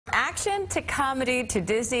Action to comedy to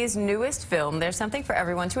Disney's newest film. There's something for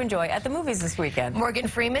everyone to enjoy at the movies this weekend. Morgan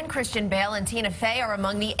Freeman, Christian Bale, and Tina Fey are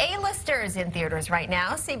among the A-listers in theaters right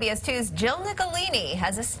now. CBS 2's Jill Nicolini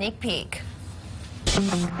has a sneak peek.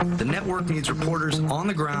 The network needs reporters on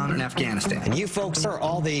the ground in Afghanistan. And you folks are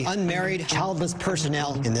all the unmarried, childless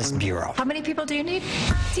personnel in this bureau. How many people do you need?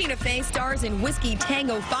 Tina Fey stars in Whiskey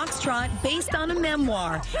Tango Foxtrot, based on a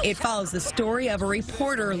memoir. It follows the story of a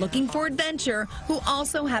reporter looking for adventure who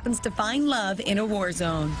also happens to find love in a war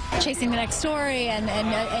zone. Chasing the next story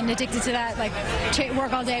and addicted to that, like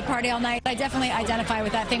work all day, party all night. I definitely identify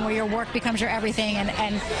with that thing where your work becomes your everything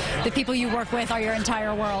and the people you work with are your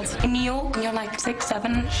entire world. In New York, you're like 6,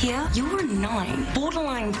 7. Here, you were 9,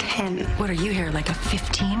 borderline 10. What are you here, like a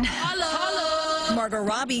 15? Hello! Margot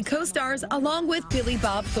Robbie co-stars along with Billy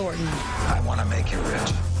Bob Thornton. I want to make you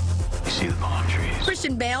rich. You see the palm trees?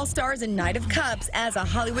 Christian Bale stars in Night of Cups as a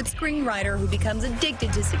Hollywood screenwriter who becomes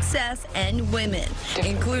addicted to success and women,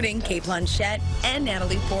 including Cate Blanchett and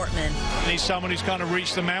Natalie Portman. He's someone who's kind of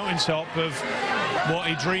reached the mountaintop of what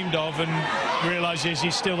he dreamed of and realizes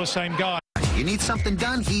he's still the same guy. You need something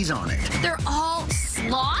done, he's on it. They're all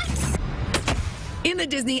sloths? In the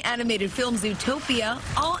Disney animated film Zootopia,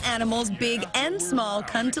 all animals, big and small,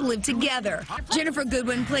 come to live together. Jennifer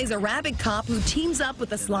Goodwin plays a rabbit cop who teams up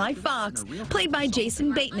with a sly fox, played by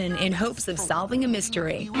Jason Bateman, in hopes of solving a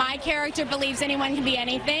mystery. My character believes anyone can be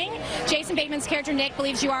anything. Jason Bateman's character, Nick,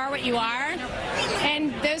 believes you are what you are.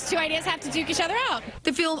 And those two ideas have to duke each other out.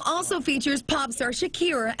 The film also features pop star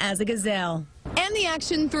Shakira as a gazelle. And the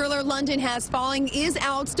action thriller London Has Fallen is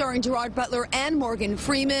out, starring Gerard Butler and Morgan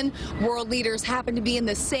Freeman. World leaders happen to be in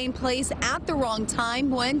the same place at the wrong time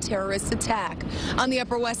when terrorists attack. On the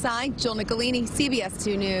Upper West Side, Jill Nicolini, CBS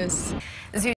 2 News.